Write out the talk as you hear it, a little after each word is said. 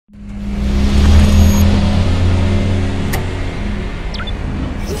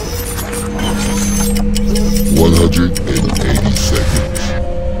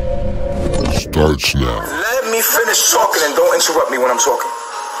house now. Let me finish talking and don't interrupt me when I'm talking.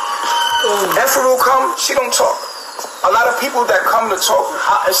 Efferu come, she don't talk. A lot of people that come to talk,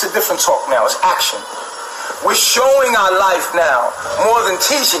 it's a different talk now, it's action. We're showing our life now more than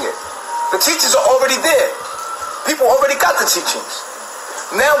teaching it. The teachers are already there. People already got the teachings.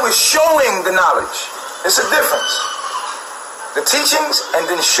 Now we're showing the knowledge. It's a difference. The teachings and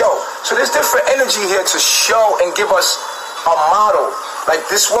then show. So there's different energy here to show and give us a model. Like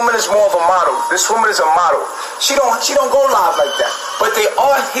this woman is more of a model. This woman is a model. She don't go live like that. But they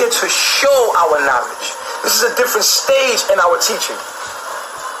are here to show our knowledge. This is a different stage in our teaching.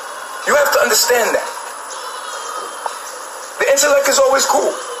 You have to understand that. The intellect is always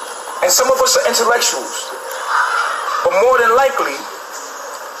cool. And some of us are intellectuals. But more than likely,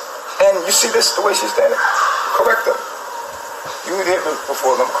 and you see this, the way she's standing? Correct her. You would hit me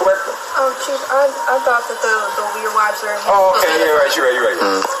before them. Correct her. Oh, Chief, I thought that the weird wives are... Oh, okay, you're right.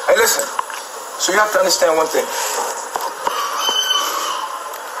 Hey, listen. So you have to understand one thing.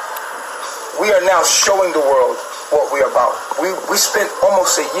 We are now showing the world what we're about. We spent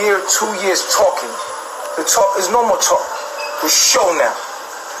almost a year, 2 years talking. The talk is no more talk. We show now.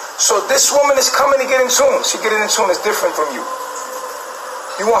 So this woman is coming to get in tune. She getting in tune is different from you.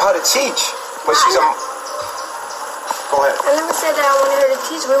 You want her to teach, but she's a... Go ahead. I never said that I wanted her to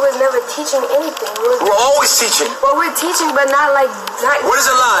teach. We was never teaching anything. We're always teaching. Well, we're teaching, but not like... What is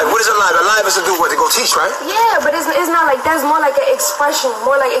alive? What is alive? Alive is to do what? To go teach, right? Yeah, but it's not like that. It's more like an expression.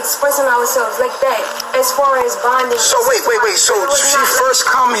 More like expressing ourselves like that. As far as bonding. So wait. So she first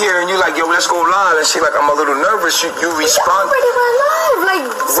come here and you like, yo, let's go live. And she like, I'm a little nervous. You respond. Already went live. Like...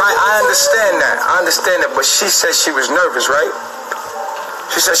 Right, I understand that. But she said she was nervous, right?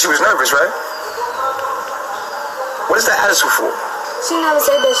 She said she was nervous, right? What is that attitude for? She never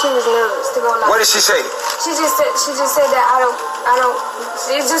said that she was nervous to go live. What did she say? She just said that I don't.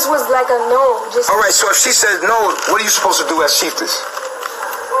 It just was like a no. All right. So if she says no, what are you supposed to do as chiefess?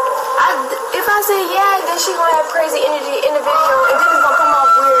 If I say yeah, then she gonna have crazy energy in the video, and then it's gonna come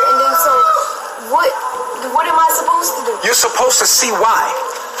off weird. And then so, what am I supposed to do? You're supposed to see why.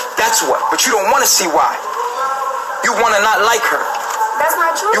 That's what. But you don't want to see why. You want to not like her. That's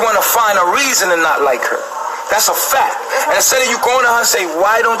not true. You want to find a reason to not like her. That's a fact. And instead of you going to her and say,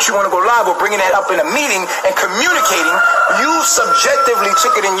 why don't you want to go live, or bringing that up in a meeting and communicating, you subjectively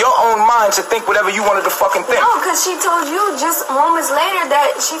took it in your own mind to think whatever you wanted to fucking think. No, because she told you just moments later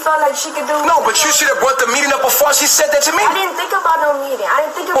that she felt like she could do... No, but you should have brought the meeting up before she said that to me. I didn't think about no meeting. I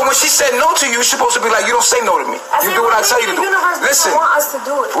didn't think about... But when she said no to you, you're supposed to be like, you don't say no to me. You do what I tell you to do. The universe doesn't want us to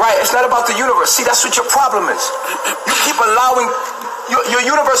do it. Right, it's not about the universe. See, that's what your problem is. You keep allowing... Your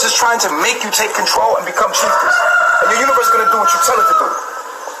universe is trying to make you take control and become chiefess. And your universe is going to do what you tell it to do.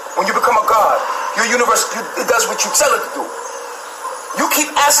 When you become a god, your universe, it does what you tell it to do. You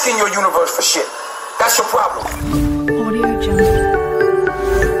keep asking your universe for shit. That's your problem. Audio Jungle.